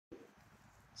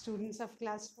Students of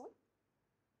class 4,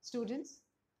 students,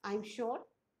 I'm sure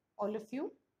all of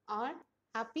you are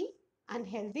happy and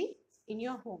healthy in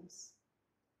your homes.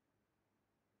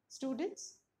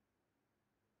 Students,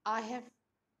 I have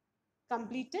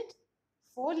completed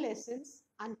 4 lessons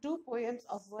and 2 poems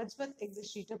of Wordsworth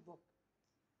English Reader book.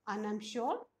 And I'm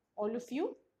sure all of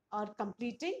you are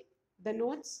completing the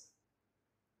notes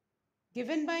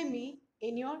given by me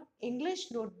in your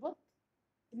English notebook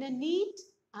in a neat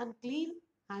and clean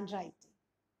handwriting.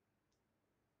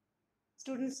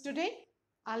 Students, today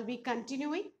I'll be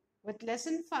continuing with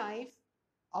lesson 5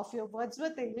 of your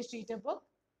Wordsworth English Reader book,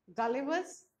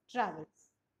 Gulliver's Travels.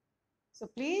 So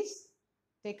please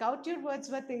take out your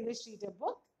Wordsworth English Reader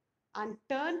book and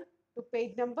turn to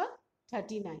page number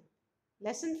 39.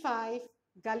 Lesson 5,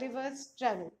 Gulliver's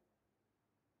Travel.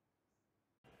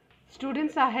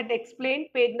 Students, I had explained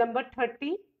page number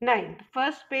 39, the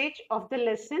first page of the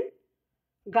lesson,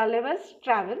 Gulliver's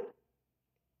Travel.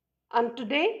 And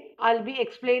today I'll be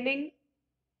explaining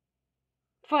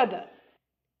further.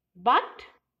 But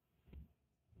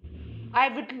I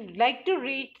would like to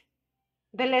read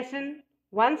the lesson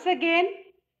once again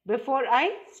before I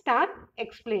start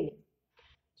explaining.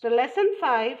 So lesson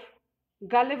 5,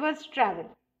 Gulliver's Travel.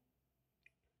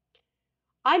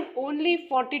 I'm only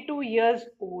 42 years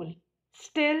old.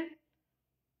 Still,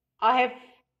 I have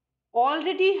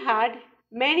already had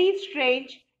many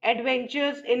strange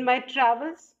adventures in my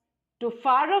travels to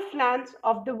far-off lands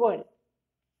of the world.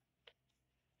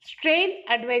 Strange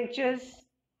adventures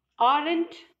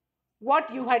aren't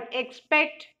what you had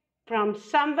expect from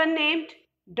someone named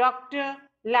Dr.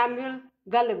 Lemuel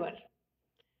Gulliver.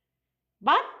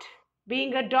 But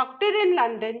being a doctor in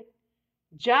London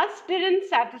just didn't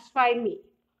satisfy me.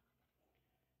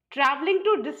 Traveling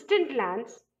to distant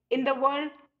lands in the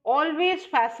world always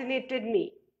fascinated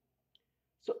me.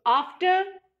 So after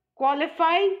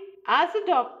qualifying as a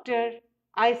doctor,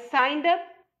 I signed up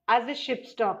as a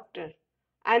ship's doctor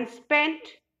and spent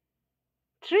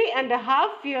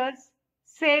 3.5 years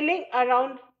sailing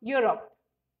around Europe.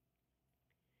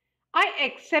 I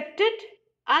accepted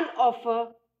an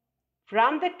offer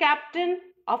from the captain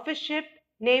of a ship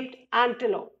named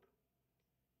Antelope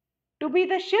to be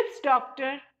the ship's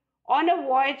doctor on a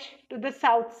voyage to the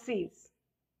South Seas.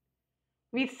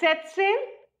 We set sail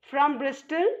from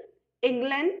Bristol,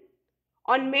 England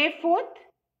on May 4th,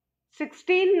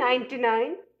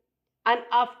 1699, and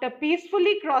after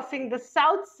peacefully crossing the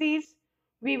South Seas,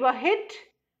 we were hit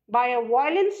by a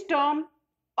violent storm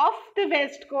off the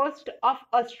west coast of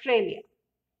Australia.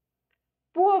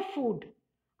 Poor food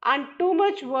and too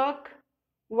much work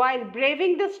while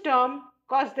braving the storm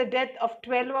caused the death of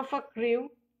 12 of our crew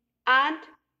and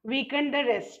weakened the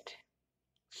rest.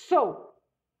 So,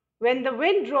 when the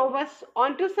wind drove us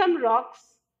onto some rocks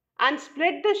and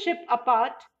split the ship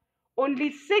apart,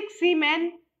 only 6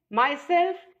 seamen,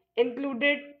 myself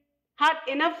included, had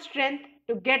enough strength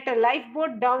to get a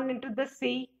lifeboat down into the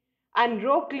sea and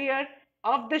row clear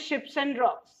of the ships and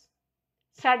rocks.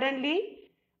 Suddenly,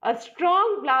 a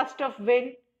strong blast of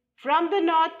wind from the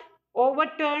north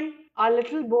overturned our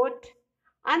little boat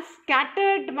and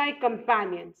scattered my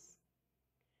companions.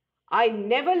 I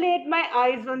never laid my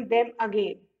eyes on them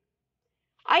again.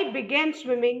 I began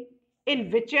swimming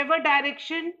in whichever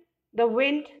direction the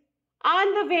wind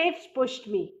and the waves pushed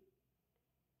me.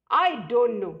 I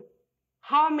don't know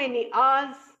how many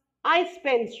hours I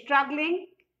spent struggling,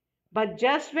 but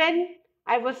just when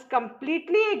I was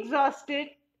completely exhausted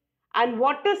and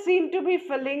water seemed to be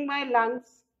filling my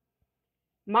lungs,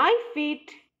 my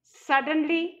feet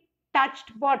suddenly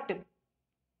touched bottom.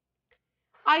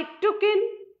 I took in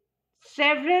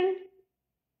several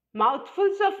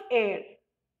mouthfuls of air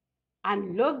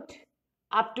and looked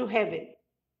up to heaven.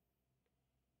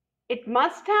 It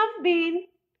must have been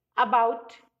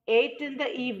about 8 in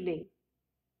the evening.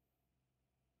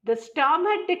 The storm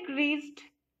had decreased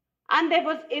and there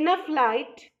was enough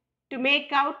light to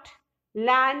make out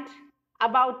land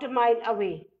about a mile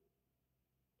away.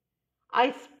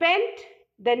 I spent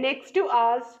the next 2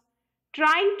 hours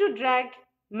trying to drag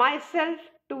myself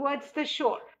towards the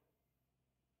shore.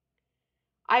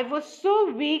 I was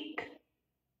so weak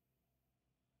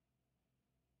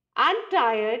and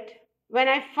tired when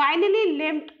I finally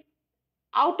limped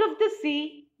out of the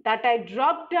sea that I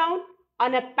dropped down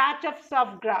on a patch of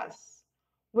soft grass.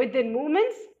 Within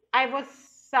moments, I was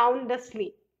sound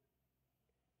asleep.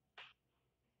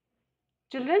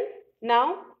 Children,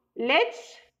 now let's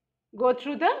go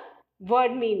through the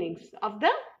word meanings of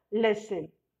the lesson.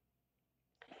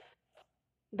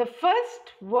 The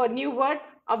first new word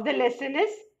of the lesson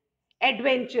is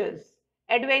adventures.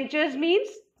 Adventures means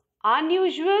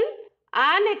unusual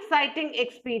and exciting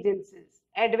experiences.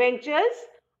 Adventures,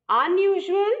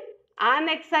 unusual and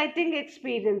exciting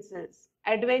experiences.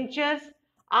 Adventures,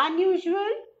 unusual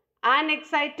and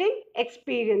exciting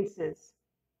experiences.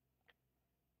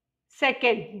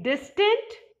 Second,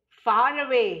 distant, far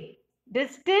away.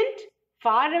 Distant,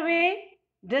 far away.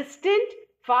 Distant,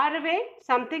 far away.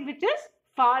 Something which is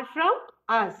far from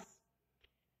us.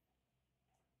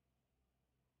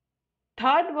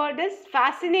 Third word is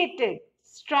fascinated,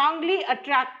 strongly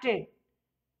attracted.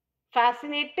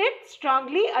 Fascinated,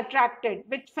 strongly attracted,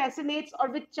 which fascinates or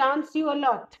which charms you a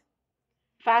lot.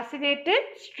 Fascinated,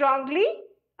 strongly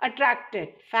attracted.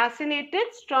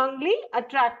 Fascinated, strongly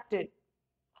attracted.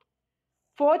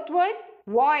 Fourth word,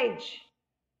 voyage,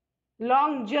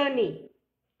 long journey.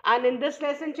 And in this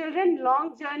lesson, children,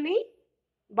 long journey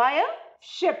by a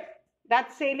ship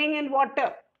that's sailing in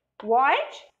water.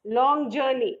 Voyage, long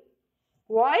journey.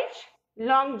 Voyage,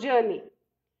 long journey.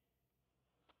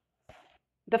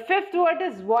 The fifth word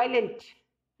is violent.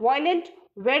 Violent,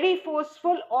 very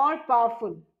forceful or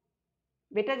powerful.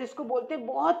 बेटा जिसको बोलते हैं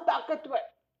बहुत ताकतवर.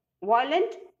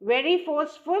 Violent, very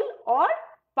forceful or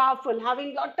powerful,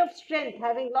 having lot of strength,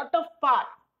 having lot of power.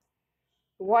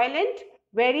 Violent,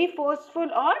 very forceful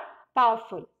or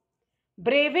powerful.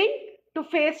 Braving, to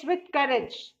face with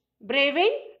courage.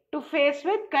 Braving, to face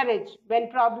with courage. When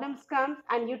problems come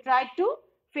and you try to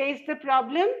face the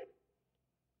problem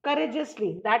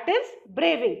courageously, that is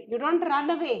braving. You don't run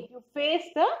away, you face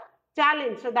the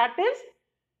challenge. So that is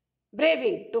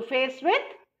braving, to face with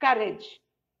courage.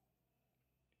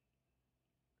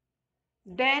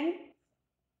 Then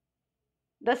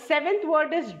the seventh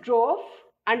word is drove,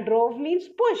 and drove means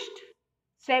pushed.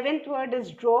 Seventh word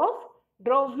is drove.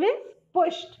 Drove means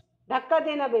pushed. धक्का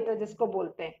देना बेटा जिसको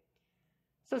बोलते हैं.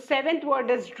 So seventh word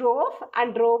is drove,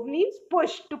 and drove means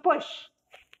push, to push.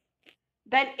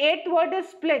 Then eighth word is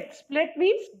split. Split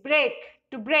means break,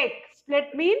 to break.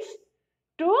 Split means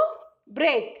to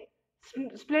break.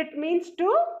 Split means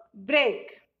to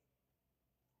break.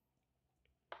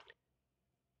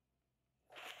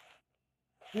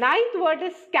 Ninth word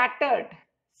is scattered.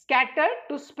 Scattered,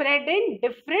 to spread in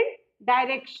different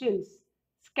directions.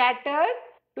 Scattered,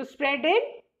 to spread in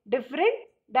different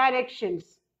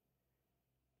directions.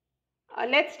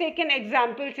 Let's take an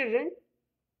example, children.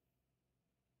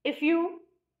 If you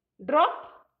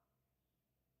drop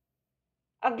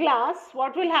a glass,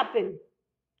 what will happen?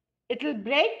 It will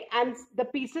break and the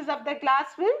pieces of the glass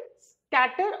will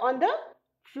scatter on the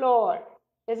floor.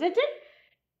 Isn't it?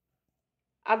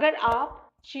 अगर आप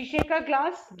शीशे का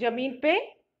glass जमीन पे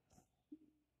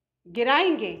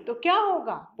गिराएंगे तो क्या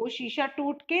होगा? वो शीशा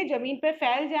टूट के जमीन पे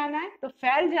फैल जाना है. तो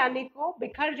फैल जाने को,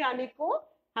 बिखर जाने को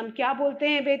हम क्या बोलते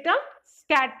हैं बेटा?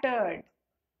 Scattered.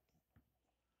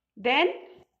 Then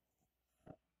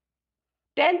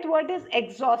 10th word is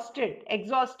exhausted.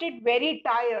 Exhausted, very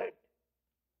tired.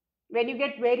 When you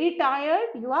get very tired,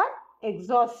 you are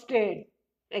exhausted.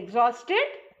 Exhausted,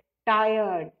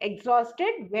 tired.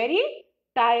 Exhausted, very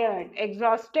tired.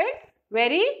 Exhausted,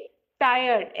 very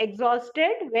tired.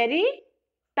 Exhausted, very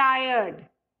tired.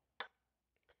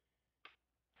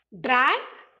 Drag,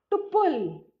 to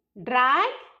pull. Drag,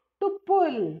 to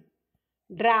pull.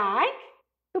 Drag,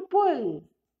 to pull.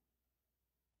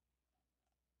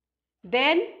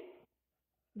 Then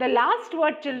the last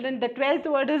word, children, the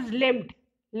 12th word is limped.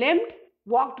 Limped,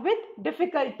 walked with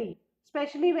difficulty.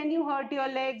 Especially when you hurt your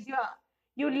legs,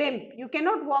 you limp. You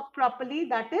cannot walk properly,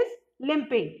 that is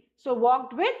limping. So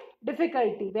walked with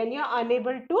difficulty, when you are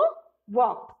unable to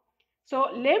walk. So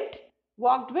limped,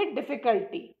 walked with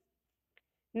difficulty.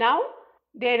 Now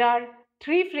there are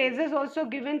 3 phrases also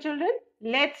given, children.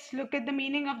 Let's look at the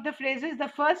meaning of the phrases. The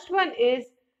first one is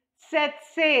set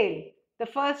sail. The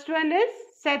first one is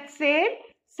set sail.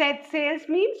 Set sails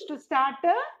means to start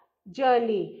a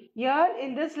journey. Here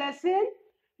in this lesson,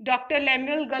 Dr.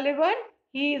 Lemuel Gulliver,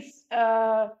 he is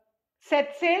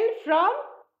set sail from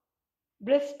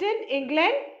Bristol,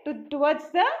 England towards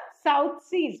the South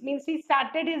Seas. Means he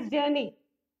started his journey.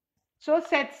 So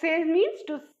set sail means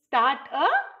to start a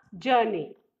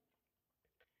journey.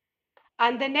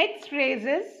 And the next phrase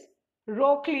is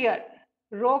row clear.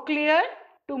 Row clear,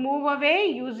 to move away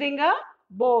using a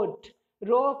boat.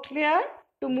 Row clear,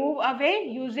 to move away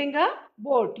using a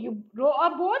boat. You row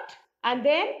a boat, and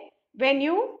then when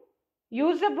you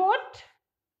use a boat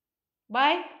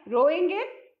by rowing it,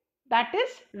 that is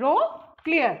row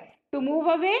clear, to move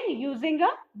away using a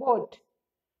boat.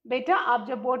 बेटा आप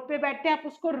जब boat पे बैठते हैं आप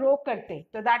उसको रो करते हैं,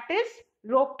 तो that is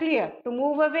row clear, to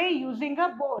move away using a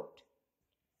boat.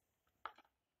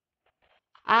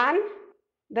 And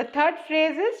the third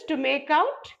phrase is to make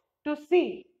out to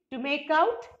sea. To make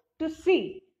out to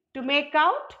sea. to make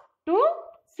out to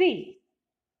sea.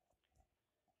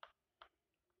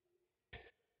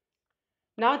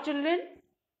 Now children,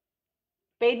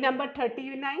 page number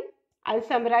 39. I'll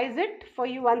summarize it for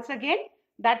you once again.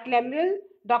 That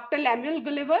Dr. Lemuel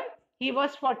Gulliver, he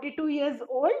was 42 years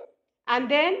old, and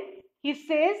then he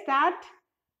says that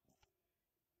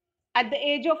at the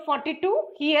age of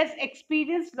 42, he has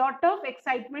experienced lot of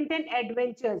excitement and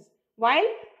adventures while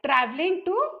traveling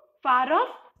to far off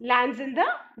lands in the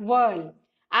world.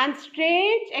 And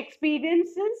strange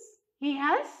experiences he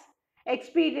has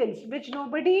experienced, which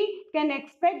nobody can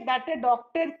expect that a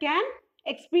doctor can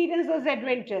experience those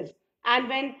adventures. And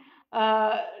when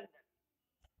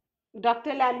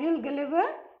Dr. Lemuel Gulliver,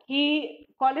 he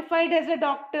qualified as a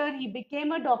doctor, he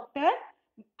became a doctor,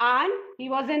 and he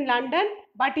was in London,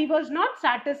 but he was not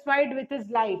satisfied with his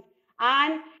life.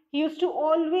 And he used to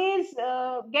always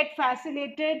get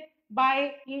fascinated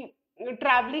by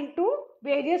traveling to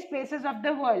various places of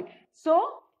the world.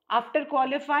 So, after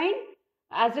qualifying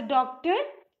as a doctor,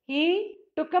 he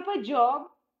took up a job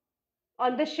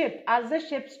on the ship as a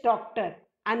ship's doctor.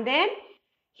 And then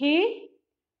he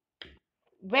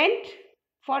went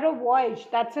for a voyage.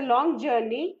 That's a long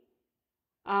journey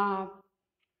uh,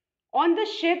 on the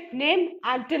ship named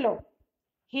Antelope.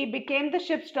 He became the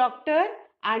ship's doctor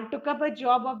and took up a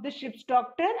job of the ship's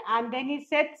doctor, and then he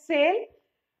set sail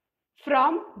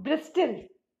from Bristol,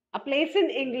 a place in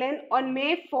England, on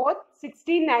May 4th,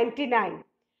 1699.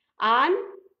 And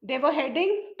they were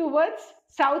heading towards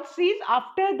South Seas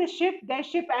after their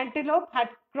ship Antelope had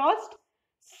crossed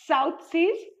South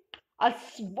Seas. A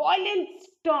violent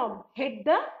storm hit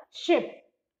the ship,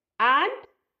 and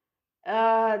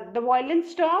the violent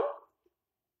storm,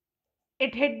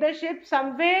 it hit the ship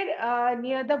somewhere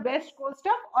near the west coast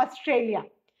of Australia.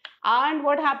 And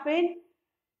what happened,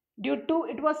 due to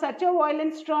it was such a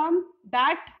violent storm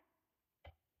that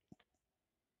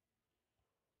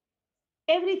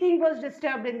everything was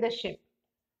disturbed in the ship.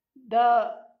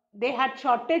 They had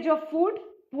shortage of food,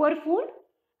 poor food,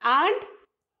 and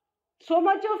so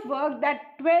much of work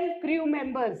that 12 crew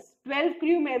members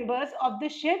of the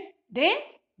ship, they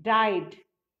died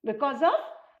because of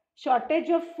shortage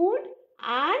of food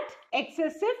and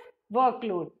excessive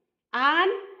workload.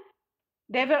 And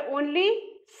there were only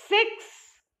 6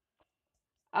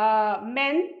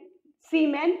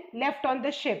 seamen left on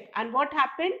the ship. And what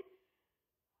happened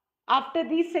after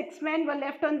these 6 men were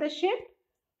left on the ship?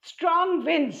 Strong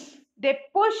winds, they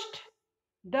pushed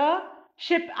the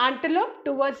ship Antelope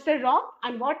towards the rock.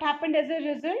 And what happened as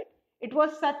a result? It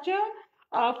was such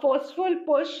a forceful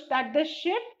push that the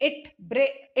ship,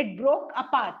 it broke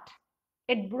apart.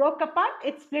 It broke apart,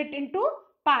 it split into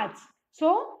parts.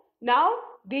 So now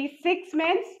these 6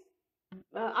 men,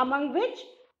 among which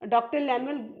Dr.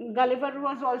 Lemuel Gulliver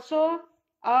was also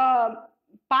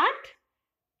part,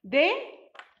 they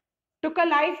took a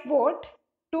lifeboat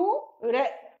to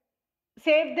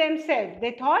save themselves.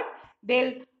 They thought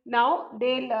they'll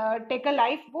take a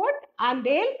lifeboat and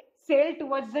they'll sail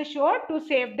towards the shore to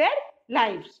save their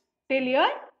lives. Till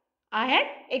here I had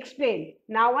explained.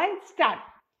 Now I'll start.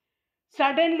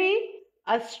 Suddenly,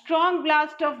 a strong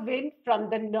blast of wind from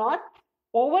the north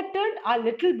overturned our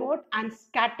little boat and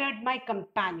scattered my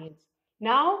companions.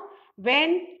 Now,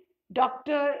 when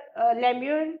Dr.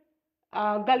 Lemuel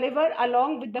Gulliver,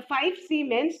 along with the 5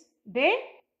 seamen, they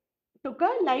took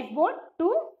a lifeboat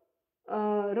to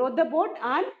row the boat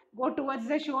and go towards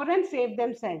the shore and save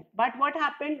themselves. But what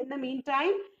happened in the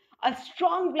meantime? A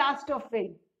strong blast of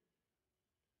wind.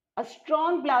 A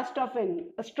strong blast of wind.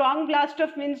 A strong blast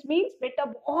of wind means बेटा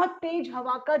बहुत तेज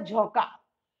हवा का झोंका.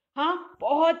 हाँ,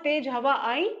 बहुत तेज हवा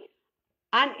आई.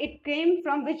 And it came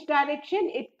from which direction?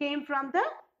 It came from the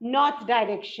north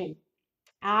direction.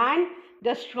 And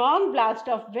the strong blast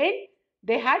of wind,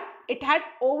 it had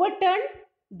overturned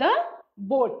the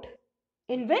boat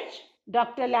in which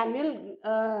Dr. Lemuel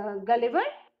Gulliver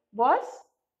was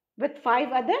with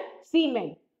 5 other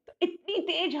seamen. तो इतनी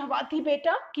तेज हवा थी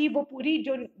बेटा कि वो पूरी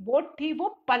जो boat थी वो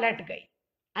पलट गई.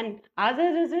 And as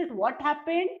a result, what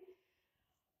happened?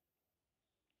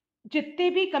 जितने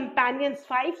भी कंपेनियंस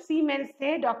 5 सीमेन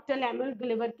थे डॉक्टर लेमुएल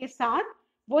गुलिवर के साथ,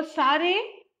 वो सारे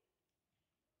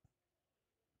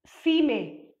सी में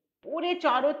पूरे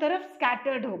चारों तरफ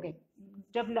स्कैटर्ड हो गए.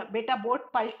 जब बेटा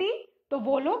बोट पलटी तो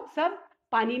वो लोग सब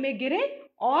पानी में गिरे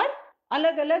और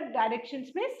अलग अलग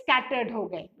डायरेक्शंस में स्कैटर्ड हो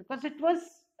गए, because it was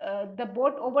the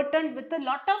boat ओवरटर्न्ड with a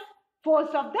lot of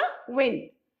force of the wind.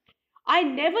 I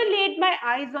never laid my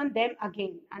eyes on them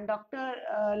again. And Dr.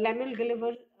 Lemuel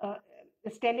Gulliver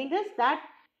is telling us that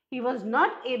he was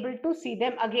not able to see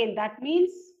them again. That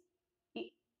means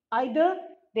either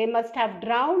they must have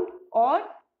drowned or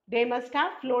They must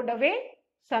have floated away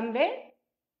somewhere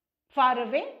far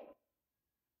away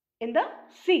in the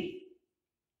sea.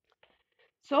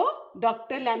 So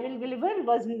Dr. Lemuel Gulliver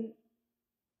was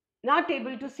not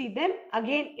able to see them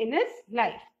again in his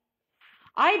life.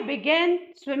 I began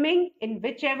swimming in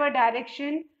whichever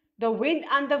direction the wind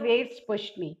and the waves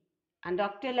pushed me. And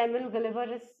Dr. Lemuel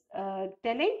Gulliver is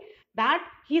telling that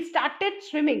he started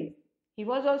swimming. He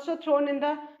was also thrown in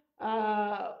the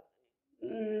uh,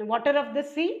 water of the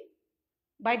sea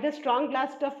by the strong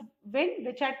blast of wind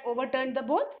which had overturned the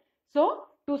boat. So,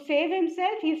 to save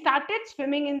himself, he started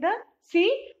swimming in the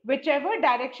sea, whichever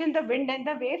direction the wind and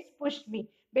the waves pushed me.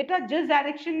 बेटा जिस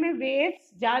direction में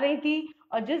waves जा रही थी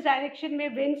और जिस direction में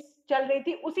winds चल रही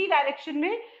थी उसी डायरेक्शन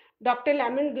में डॉक्टर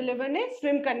लैमन गुलिवर ने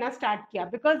स्विम करना स्टार्ट किया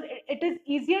because it is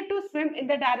easier to swim in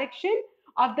the direction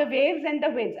of the waves and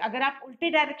the winds. अगर आप उल्टे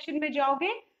डायरेक्शन में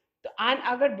जाओगे तो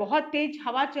अगर बहुत तेज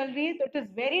हवा चल रही है तो it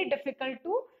is very difficult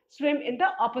to swim in the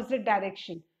opposite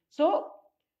direction. So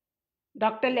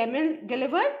Dr. Lemon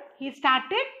Gulliver, he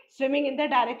started swimming in the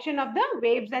direction of the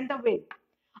waves and the wind.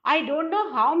 I don't know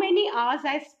how many hours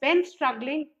I spent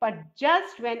struggling, but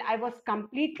just when I was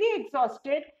completely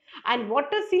exhausted and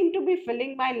water seemed to be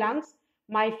filling my lungs,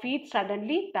 my feet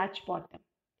suddenly touched bottom.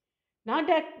 Now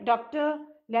that Dr.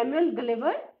 Lemuel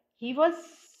Gulliver, he was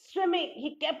swimming,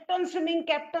 he kept on swimming,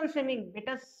 kept on swimming.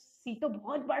 बेटा सी तो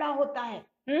बहुत बड़ा होता है.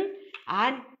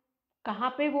 And कहाँ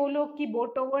पे वो लोग की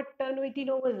बोट ओवर टर्न हुई थी,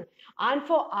 no and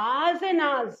for hours and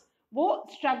hours वो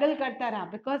स्ट्रगल करता रहा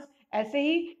बिकॉज ऐसे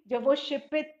ही जब वो शिप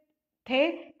पे थे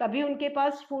तभी उनके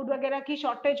पास फूड वगैरह की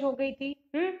शॉर्टेज हो गई थी.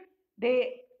 दे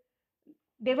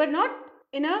दे were not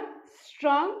in a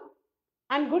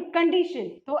strong and good condition,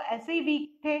 तो ऐसे ही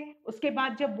वीक थे. उसके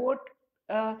बाद जब बोट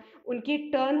उनकी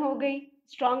टर्न हो गई,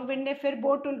 स्ट्रॉन्ग विंड ने फिर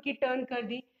बोट उनकी टर्न कर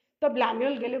दी, तो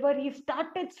Lemuel गिलिवर he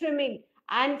started swimming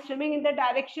and swimming in the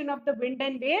direction of the wind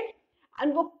and wave,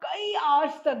 and वो कई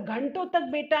hours तक, घंटों तक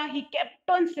बेटा he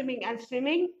kept on swimming, and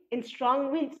swimming in strong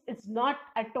winds is not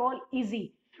at all easy.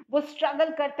 वो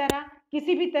struggle करता रहा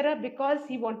किसी भी तरह because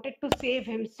he wanted to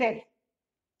save himself.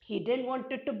 He didn't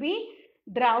wanted to be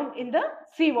drowned in the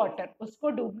sea water. उसको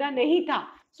डूबना नहीं था.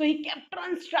 So he kept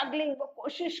on struggling. वो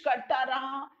कोशिश करता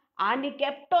रहा and he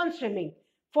kept on swimming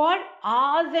for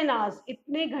hours and hours.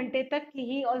 इतने घंटे तक कि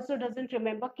he also doesn't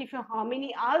remember कि for how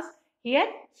many hours he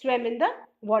had swam in the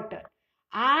water.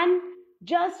 And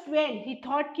just when he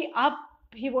thought कि अब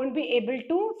he won't be able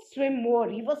to swim more,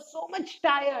 he was so much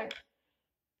tired.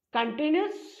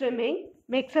 Continuous swimming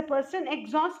makes a person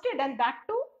exhausted, and that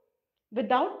too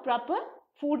without proper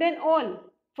food and all.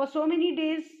 For so many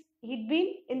days he'd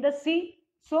been in the sea.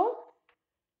 So,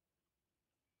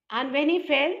 and when he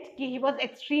felt he was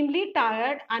extremely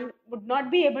tired and would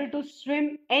not be able to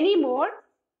swim anymore,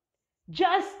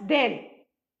 just then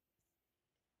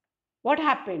what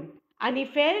happened? And he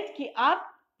felt कि अब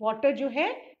water जो है,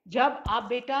 जब आप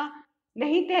बेटा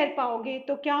नहीं तैर पाओगे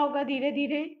तो क्या होगा धीरे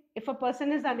धीरे. If a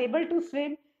person is unable to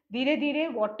swim, धीरे धीरे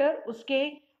water उसके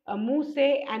मुंह से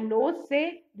एंड नोज से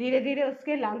धीरे धीरे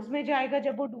उसके लंग्स में जाएगा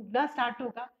जब वो डूबना स्टार्ट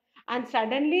होगा. एंड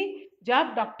सडनली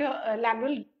जब doctor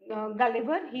Lemuel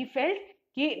Gulliver he felt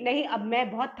कि नहीं अब मैं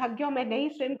बहुत थक गया, मैं नहीं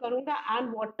स्विम करूंगा,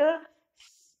 एंड वाटर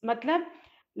मतलब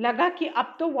लगा कि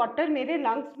अब तो वाटर मेरे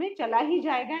लंग्स में चला ही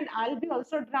जाएगा and I will be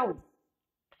also drown.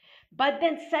 But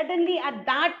then suddenly at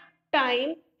that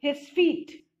time his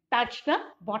feet touch the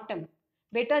bottom.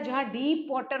 बेटा जहाँ डीप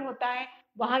वाटर होता है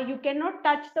वहां you can not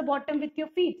touch the bottom with your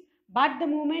feet, but the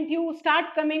moment you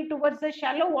start coming towards the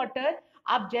shallow water,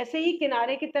 आप जैसे ही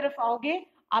किनारे की तरफ आओगे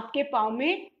आपके पाँव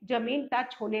में जमीन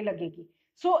टच होने लगेगी.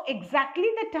 So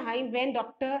exactly the time when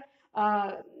doctor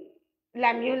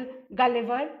Lemuel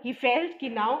Gulliver, he felt कि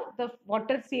now the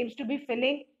water seems to be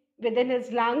filling within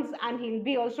his lungs and he'll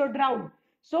be also drowned.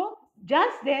 So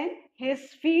just then his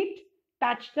feet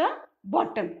touched the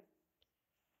bottom.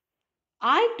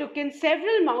 I took in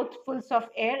several mouthfuls of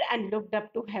air and looked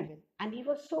up to heaven. And he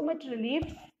was so much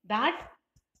relieved that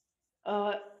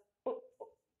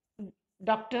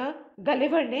doctor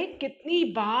Gulliver ने कितनी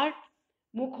बार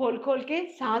मुंह खोल खोल के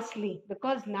सांस ली,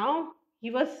 because now he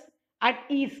was at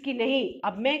ease कि नहीं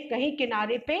अब मैं कहीं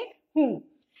किनारे पे हूँ.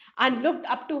 And looked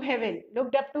up to heaven.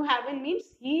 Looked up to heaven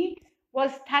means he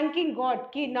was thanking God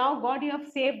कि now God you have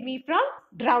saved me from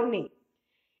drowning.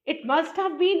 It must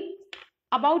have been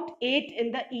about 8 in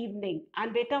the evening.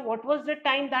 And beta what was the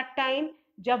time that time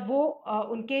जब वो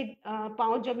उनके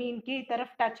पाँव जमीन की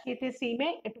तरफ touch किए थे सी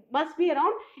में. It must be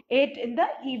around 8 in the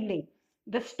evening.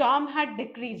 The storm had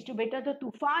decreased. जो बेटा जो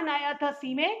तूफान आया था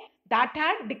सी में that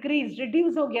had decreased,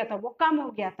 reduce हो गया था, वो कम हो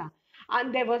गया था.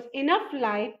 And there was enough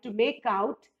light to make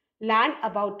out land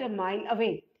about a mile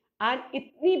away. And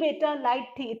इतनी बेटा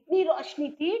लाइट थी, इतनी रोशनी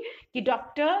थी कि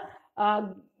डॉक्टर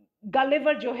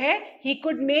गलिवर जो है ही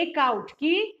कुड मेक आउट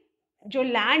कि जो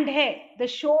लैंड है, द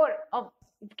शोर ऑफ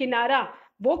किनारा,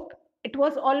 वो it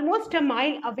was almost a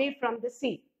mile away from the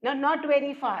sea. Now, not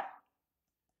very far.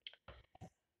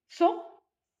 So,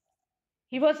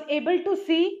 he was able to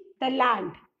see the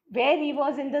land. Where he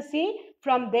was in the sea,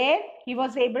 from there he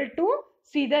was able to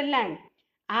see the land.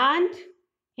 And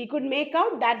he could make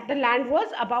out that the land was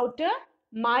about a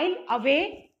mile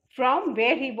away from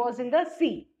where he was in the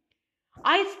sea.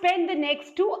 I spent the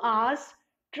next 2 hours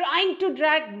trying to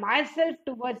drag myself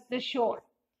towards the shore.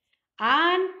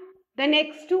 And the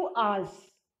next 2 hours,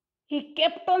 he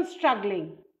kept on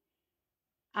struggling.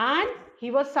 And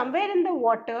he was somewhere in the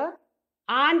water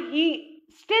and he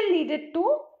still needed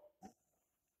to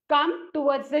come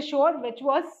towards the shore, which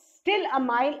was still a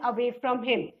mile away from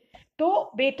him.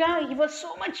 So, beta, he was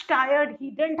so much tired,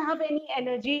 he didn't have any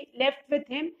energy left with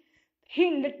him. He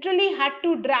literally had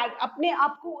to drag, अपने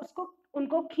आप को उसको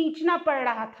उनको खींचना पड़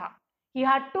रहा था. He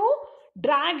had to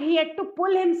drag, he had to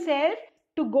pull himself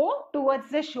to go towards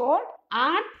the shore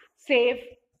and save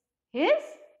his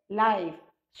life.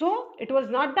 So it was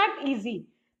not that easy.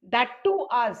 That to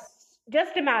us,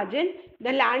 just imagine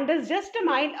the land is just a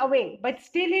mile away, but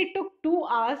still it took 2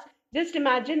 hours. Just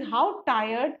imagine how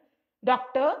tired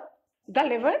Dr.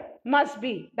 Gulliver must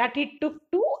be, that it took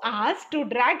 2 hours to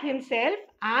drag himself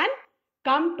and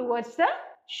come towards the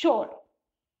shore.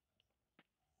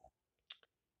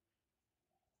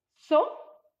 So,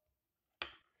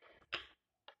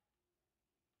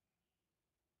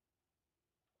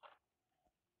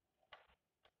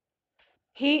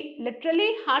 he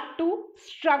literally had to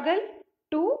struggle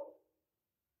to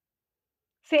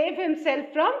save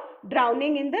himself from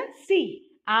drowning in the sea.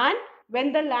 And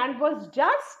when the land was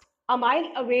just a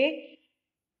mile away,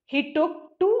 he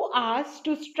took 2 hours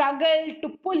to struggle to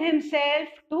pull himself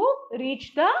to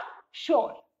reach the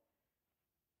shore.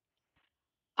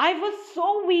 I was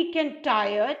so weak and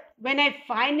tired when I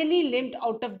finally limped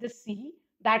out of the sea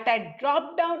that I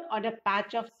dropped down on a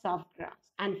patch of soft grass.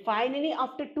 And finally,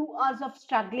 after 2 hours of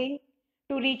struggling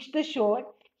to reach the shore,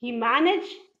 he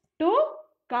managed to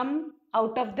come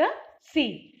out of the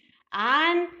sea.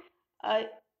 And uh,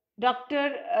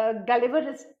 Dr. Gulliver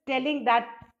is telling that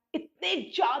इतने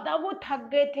ज़्यादा वो थक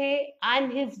गए थे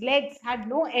and his legs had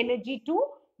no energy to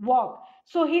walk.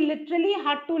 So he literally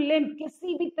had to limp.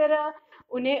 किसी भी तरह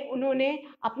उन्होंने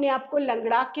अपने आप को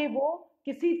लंगड़ा के वो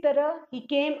किसी तरह he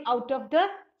came out of the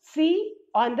sea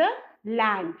on the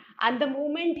land. And the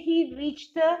moment he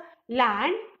reached the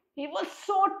land, he was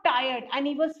so tired and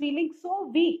he was feeling so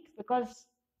weak because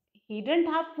he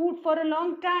didn't have food for a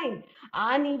long time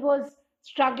and he was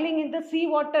struggling in the sea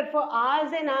water for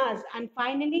hours and hours. And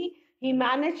finally, he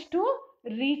managed to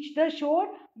reach the shore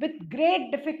with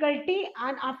great difficulty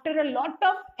and after a lot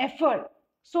of effort.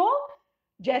 So,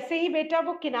 जैसे ही बेटा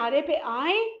वो किनारे पे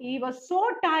आए, he was so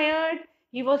tired,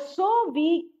 he was so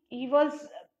weak, he was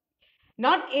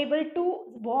not able to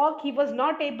walk, he was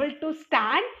not able to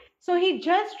stand. So he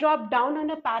just dropped down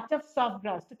on a patch of soft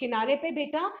grass. तो किनारे पे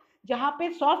बेटा जहाँ पे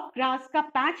soft grass का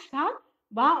patch था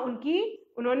वहां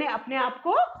उन्होंने अपने आप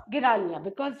को गिरा लिया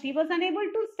because he was unable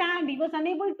to stand, he was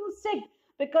unable to sit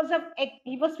because of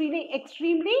he was feeling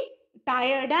extremely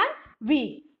tired and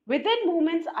weak. Within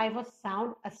moments I was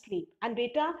sound asleep. And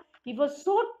beta, he was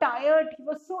so tired, he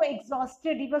was so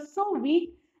exhausted, he was so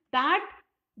weak that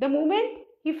the moment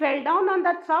he fell down on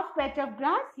that soft patch of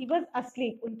grass, he was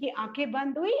asleep. उनकी आंखें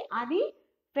बंद हुई and he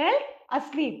fell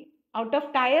asleep out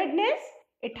of tiredness.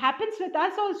 It happens with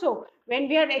us also when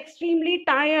we are extremely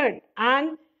tired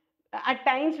and at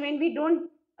times when we don't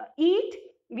eat,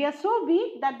 we are so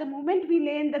weak that the moment we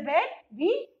lay in the bed,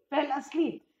 we fell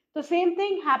asleep. So same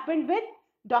thing happened with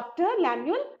Dr.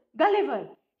 Lemuel Gulliver.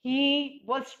 He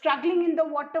was struggling in the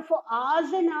water for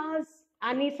hours and hours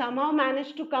and he somehow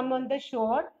managed to come on the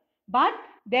shore, but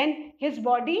then his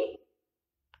body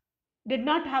did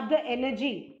not have the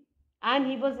energy and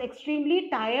he was extremely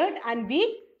tired and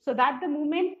weak, so that the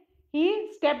moment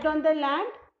he stepped on the land,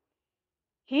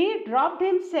 he dropped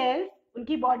himself.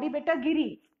 उनकी body बेटा गिरी,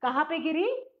 कहाँ पे गिरी?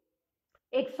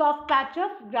 एक soft patch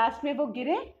of grass में वो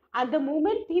गिरे and the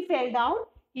moment he fell down,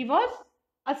 he was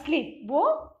asleep. वो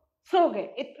सो गए,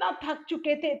 इतना थक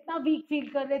चुके थे, इतना वीक फील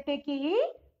कर रहे थे कि he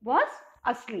was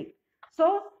asleep.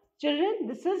 So children,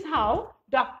 this is how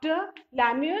Dr.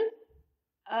 Lemuel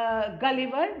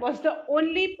Gulliver was the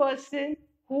only person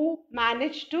who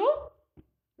managed to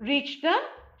reach the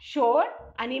shore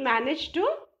and he managed to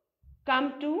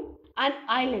come to an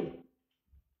island.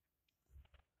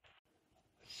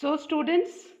 So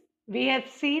students, we have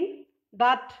seen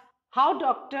that how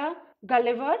Dr.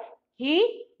 Gulliver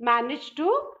he managed to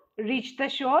reach the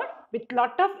shore with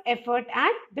lot of effort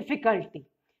and difficulty.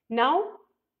 Now,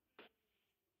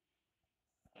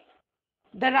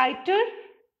 the writer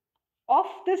of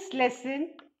this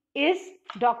lesson is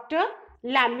Dr.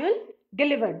 Lemuel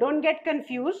Gulliver. Don't get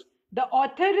confused. The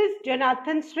author is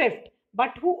Jonathan Swift,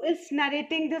 but who is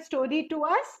narrating the story to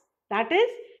us? That is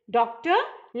Dr.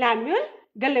 Lemuel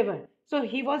Gulliver. So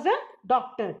he was a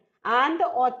doctor, and the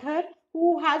author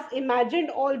who has imagined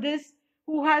all this,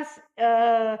 who has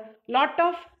a lot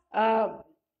of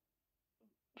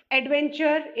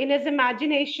adventure in his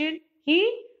imagination.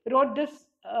 He wrote this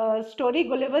story,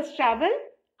 Gulliver's Travel,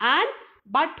 and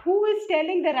but who is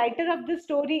telling the writer of the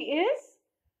story is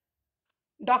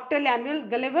Dr. Lemuel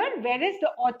Gulliver, whereas the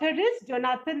author is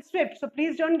Jonathan Swift. So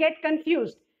please don't get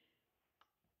confused.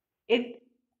 In,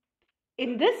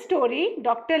 in this story,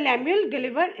 Dr. Lemuel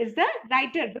Gulliver is the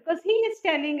writer because he is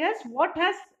telling us what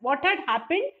had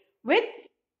happened with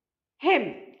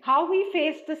him, how he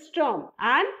faced the storm,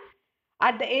 and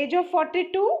at the age of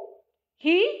 42,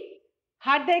 he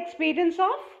had the experience of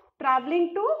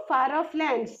traveling to far off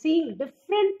lands, seeing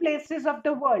different places of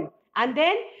the world. And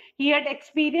then he had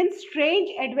experienced strange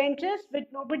adventures which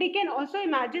nobody can also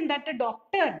imagine that a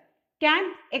doctor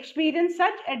can experience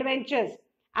such adventures.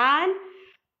 And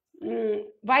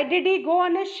why did he go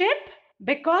on a ship?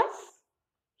 Because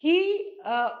he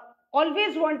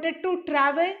always wanted to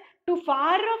travel to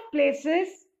far off places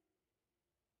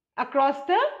across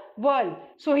the world.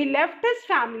 So he left his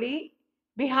family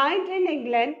behind in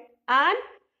England and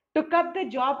took up the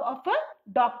job of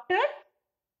a doctor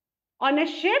on a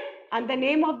ship, and the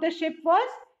name of the ship was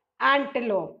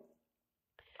Antelope.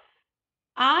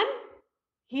 And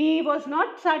he was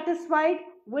not satisfied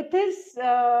with his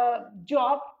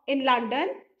job in London,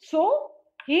 so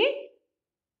he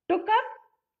took up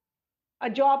a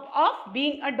job of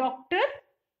being a doctor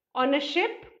on a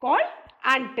ship called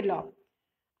Antelope.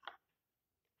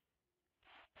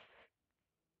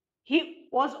 He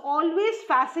was always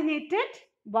fascinated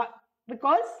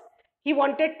because he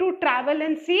wanted to travel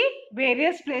and see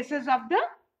various places of the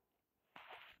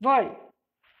world.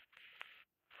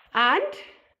 And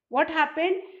what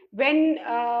happened when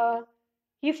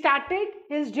he started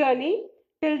his journey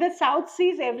till the South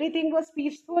Seas, everything was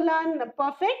peaceful and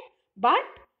perfect. But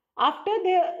after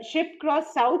the ship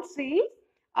crossed South Seas,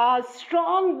 a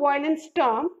strong violent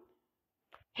storm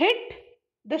hit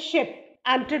the ship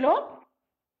Antelope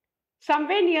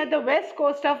somewhere near the west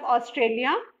coast of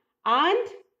Australia, and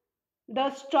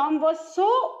the storm was so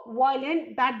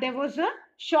violent that there was a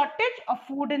shortage of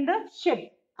food in the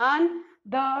ship, and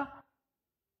the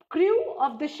crew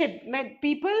of the ship,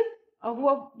 people who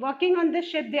are working on the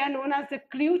ship, they are known as the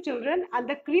crew children, and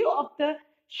the crew of the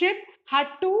ship had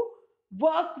to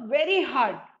work very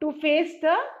hard to face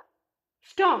the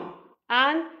storm,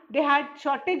 and they had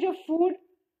shortage of food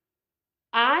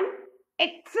and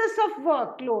excess of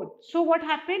workload. So what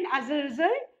happened as a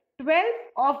result? 12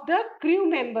 of the crew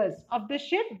members of the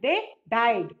ship, they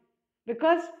died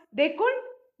because they couldn't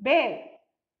bear.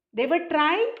 They were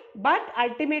trying, but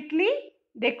ultimately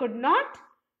they could not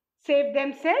save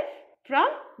themselves from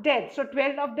death. So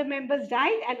 12 of the members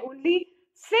died and only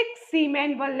 6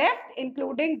 seamen were left,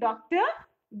 including Dr.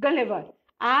 Gulliver.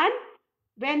 And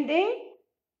when they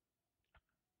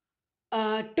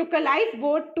took a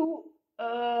lifeboat to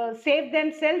save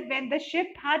themselves when the ship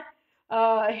had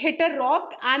hit a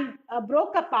rock and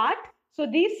broke apart. So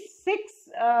these 6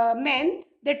 men,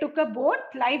 they took a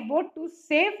lifeboat to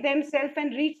save themselves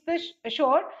and reach the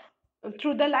shore.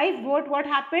 Through the lifeboat, what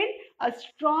happened? A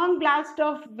strong blast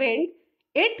of wind,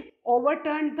 it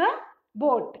overturned the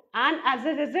boat, and as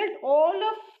a result, all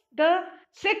of the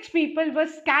 6 people were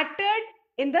scattered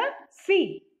in the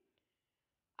sea.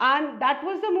 And that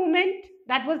was the moment,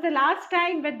 that was the last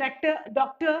time when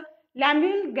Dr.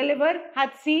 Lemuel Gulliver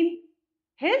had seen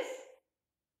his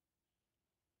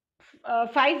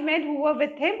 5 men who were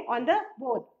with him on the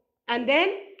boat. And then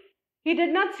he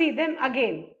did not see them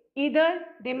again. Either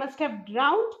they must have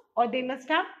drowned or they must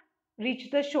have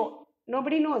reached the shore.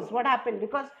 Nobody knows what happened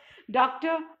because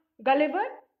Dr. Gulliver,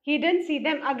 he didn't see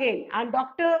them again. And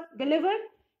Dr. Gulliver,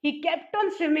 he kept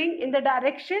on swimming in the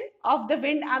direction of the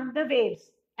wind and the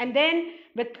waves. And then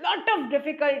with lot of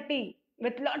difficulty,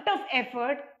 with lot of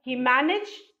effort, he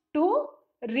managed to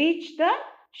reach the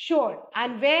shore.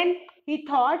 And when he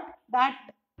thought that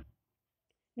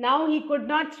now he could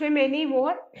not swim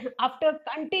anymore, after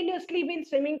continuously been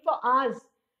swimming for hours,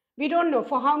 we don't know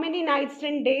for how many nights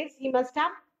and days he must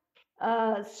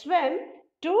have swam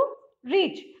to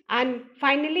reach. And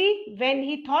finally, when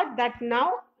he thought that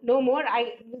now no more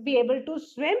I will be able to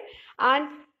swim, and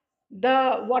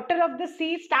the water of the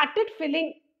sea started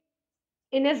filling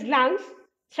in his lungs.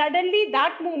 Suddenly,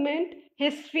 that moment,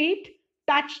 his feet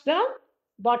touched the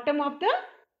bottom of the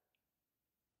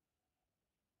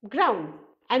ground.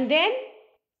 And then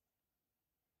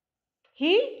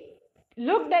he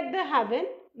looked at the heaven,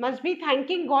 must be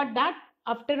thanking God that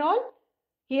after all,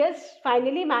 he has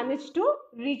finally managed to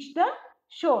reach the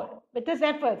shore with his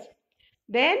efforts.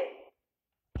 Then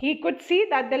he could see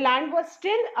that the land was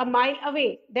still a mile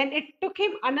away. Then it took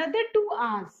him another 2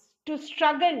 hours to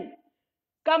struggle,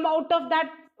 come out of that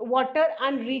water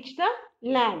and reach the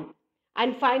land.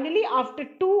 And finally, after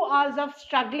 2 hours of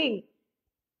struggling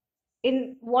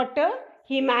in water,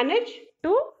 he managed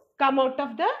to come out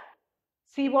of the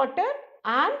seawater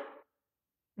and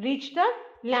reach the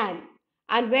land.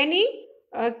 And when he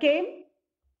came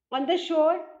on the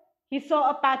shore, he saw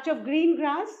a patch of green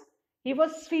grass. He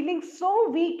was feeling so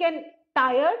weak and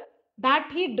tired that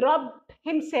he dropped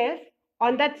himself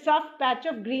on that soft patch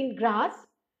of green grass,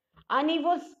 and he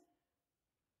was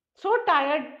so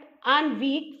tired and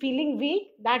weak, feeling weak,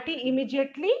 that he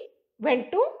immediately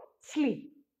went to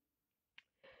sleep.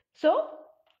 So,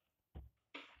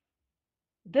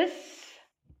 this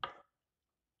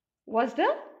was the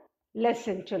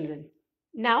lesson, children.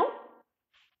 Now,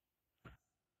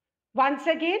 once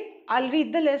again, I'll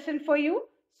read the lesson for you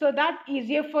so that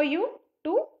easier for you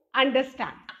to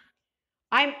understand.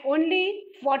 I'm only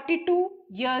 42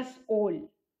 years old.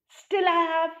 Still, I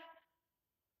have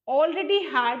already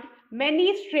had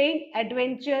many strange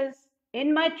adventures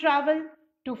in my travel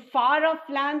to far off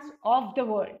lands of the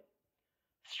world.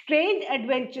 Strange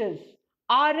adventures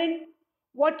aren't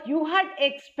what you had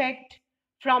expect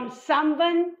from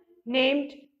someone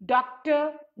named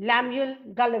Dr. Lemuel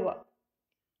Gulliver.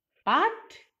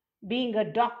 But being a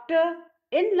doctor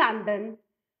in London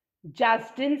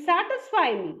just didn't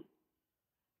satisfy me.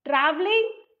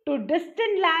 Traveling to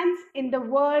distant lands in the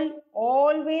world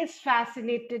always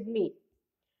fascinated me.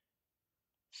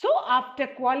 So, after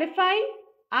qualifying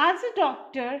as a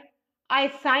doctor,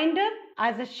 I signed up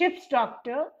as a ship's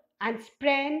doctor and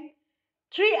spent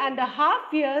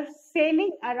 3.5 years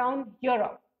sailing around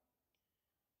Europe.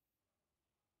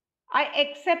 I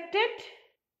accepted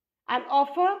an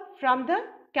offer from the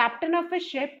captain of a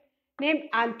ship named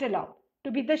Antelope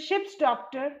to be the ship's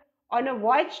doctor on a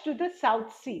voyage to the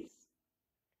South Seas.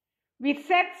 We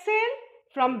set sail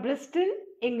from Bristol,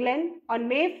 England on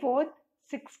May 4th,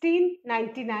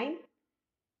 1699,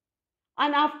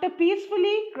 and after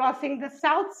peacefully crossing the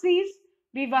South Seas,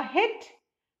 we were hit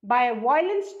by a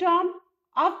violent storm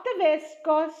off the west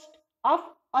coast of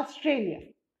Australia.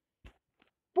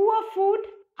 Poor food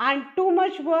and too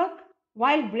much work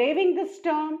while braving the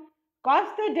storm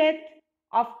caused the death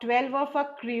of 12 of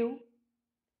our crew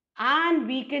and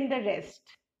weakened the rest.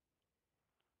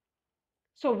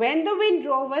 So when the wind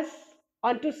drove us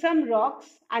onto some rocks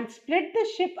and split the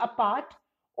ship apart,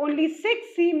 only 6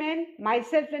 seamen,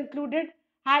 myself included,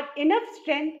 had enough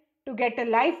strength to get a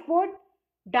lifeboat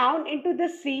down into the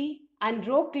sea and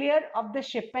row clear of the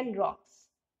ship and rocks.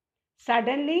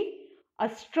 Suddenly, a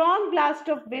strong blast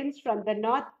of winds from the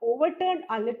north overturned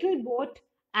our little boat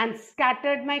and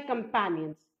scattered my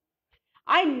companions.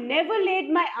 I never laid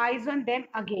my eyes on them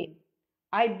again.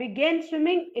 I began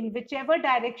swimming in whichever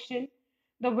direction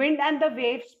the wind and the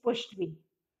waves pushed me.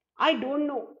 I don't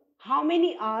know how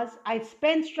many hours I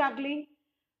spent struggling,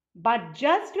 but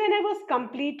just when I was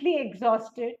completely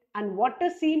exhausted and water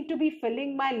seemed to be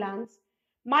filling my lungs,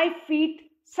 my feet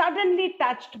suddenly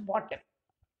touched bottom.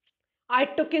 I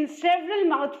took in several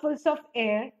mouthfuls of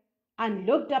air and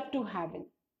looked up to heaven.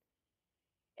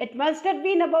 It must have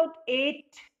been about 8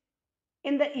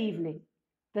 in the evening.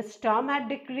 The storm had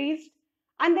decreased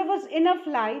and there was enough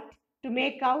light to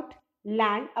make out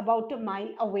land about a mile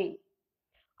away.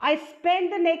 I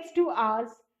spent the next 2 hours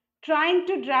trying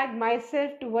to drag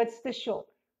myself towards the shore.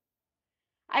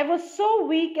 I was so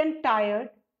weak and tired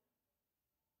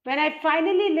when I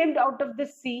finally limped out of the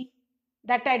sea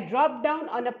that I dropped down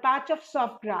on a patch of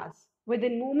soft grass.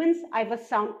 Within moments, I was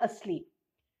sound asleep.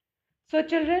 So,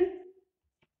 children,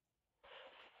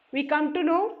 we come to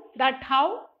know that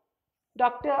how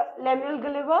Dr. Lemuel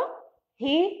Gulliver,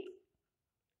 he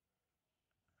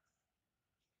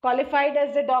qualified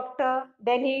as a doctor,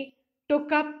 then he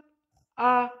took up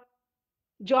a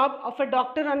job of a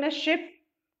doctor on a ship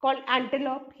called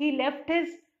Antelope. He left his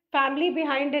family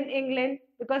behind in England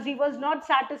because he was not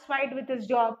satisfied with his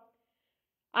job.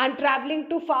 And traveling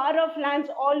to far off lands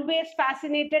always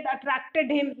fascinated, attracted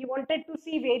him. He wanted to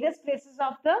see various places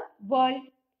of the world.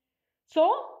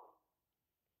 So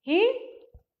he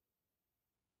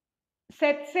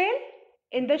set sail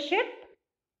in the ship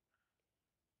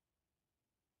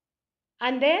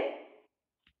And then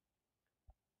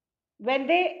when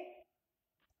they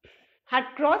had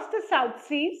crossed the South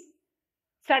Seas,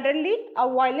 suddenly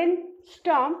a violent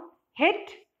storm hit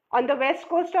on the west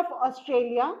coast of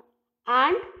Australia.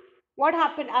 And what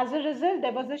happened as a result?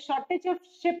 There was a shortage of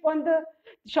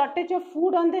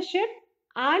food on the ship,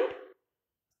 and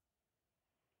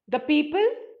the people,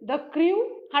 the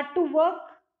crew had to work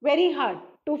very hard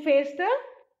to face the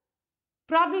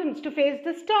problems, to face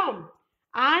the storm.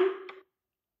 And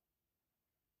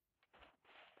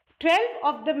 12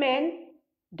 of the men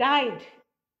died,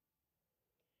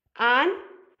 and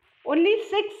only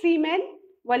 6 seamen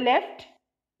were left,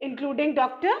 including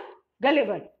Dr.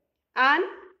 Gulliver. And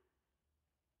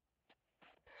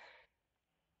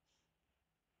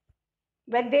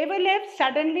when they were left,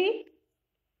 suddenly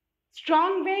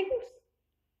strong winds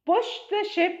pushed the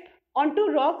ship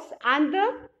onto rocks and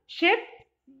the ship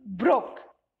broke.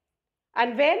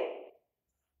 And when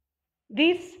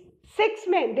these 6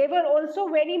 men, they were also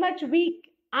very much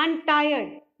weak and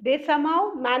tired, they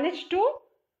somehow managed to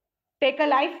take a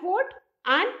lifeboat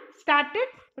and started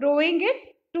rowing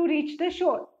it to reach the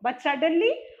shore. But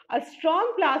suddenly, a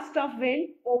strong blast of wind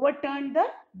overturned the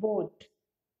boat,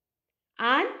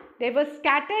 and they were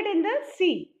scattered in the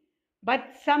sea.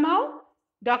 But somehow,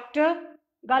 Dr.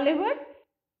 Gulliver,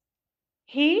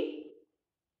 he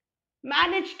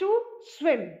managed to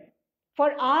swim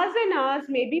for hours and hours,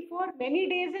 maybe for many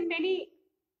days and many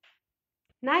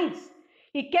nights.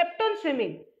 He kept on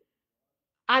swimming,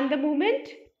 and the moment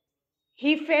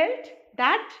he felt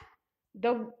that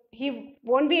he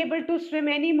won't be able to swim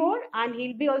anymore and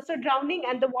he'll be also drowning,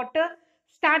 and the water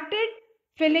started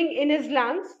filling in his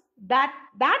lungs, that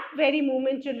very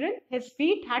moment, children, his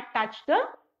feet had touched the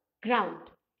ground,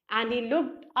 and he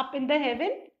looked up in the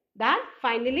heaven that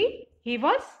finally he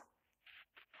was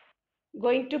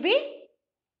going to be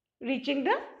reaching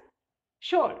the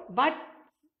shore. But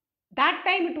that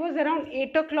time it was around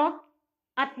 8 o'clock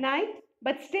at night,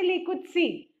 but still he could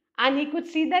see, and he could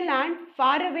see the land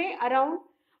far away, around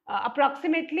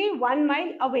approximately 1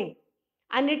 mile away.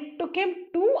 And it took him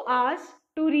 2 hours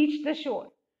to reach the shore.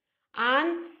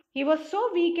 And he was so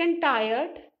weak and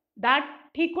tired that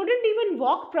he couldn't even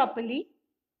walk properly.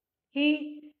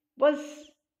 He was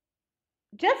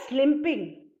just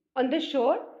limping on the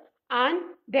shore, and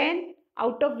then,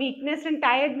 out of weakness and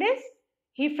tiredness,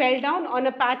 he fell down on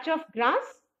a patch of grass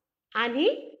and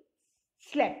he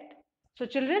slept. So,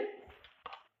 children,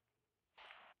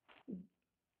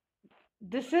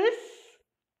 this is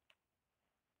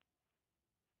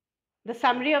the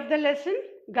summary of the lesson,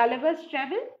 Gulliver's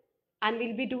Travel, and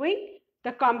we'll be doing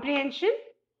the comprehension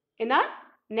in our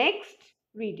next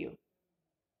video.